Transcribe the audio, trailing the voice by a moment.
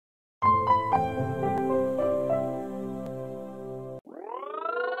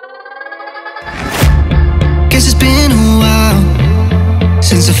Guess it's been a while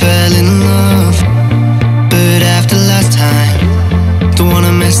since I fell in love, but after last time, don't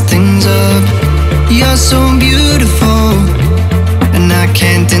wanna mess things up. You're so beautiful, and I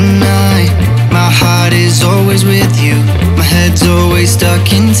can't deny. My heart is always with you, my head's always stuck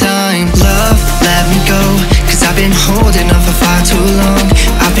in time. Love, let me go, cause I've been holding on for far too long.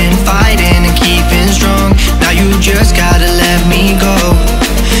 I've been fighting and keeping strong, now you just gotta let me go.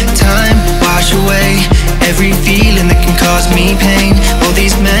 Time, wash away every feeling that can cause me pain. All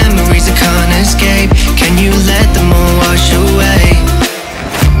these memories I can't escape, can you let them all wash away?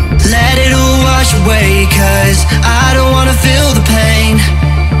 Let it all wash away, cause I don't wanna feel the pain.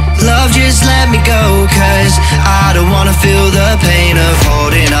 Love, just let me go, cause I don't wanna feel the pain of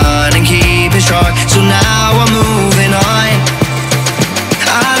holding on and keeping strong. So now I'm moving on,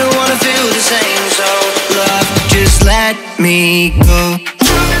 I don't wanna feel the same. So love, just let me go.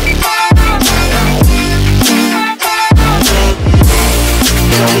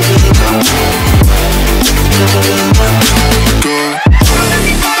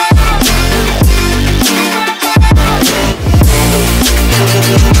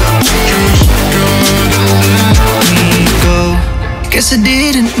 Guess I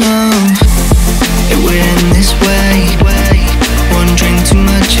didn't know it would end this way. One drink too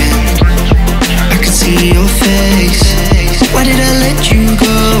much and I could see your face. Why did I let you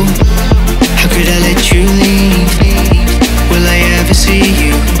go? How could I let you leave? Will I ever see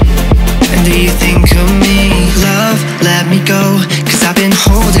you? And do you think of me? Love, let me go, cause I've been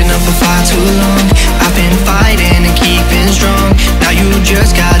holding up for far too long.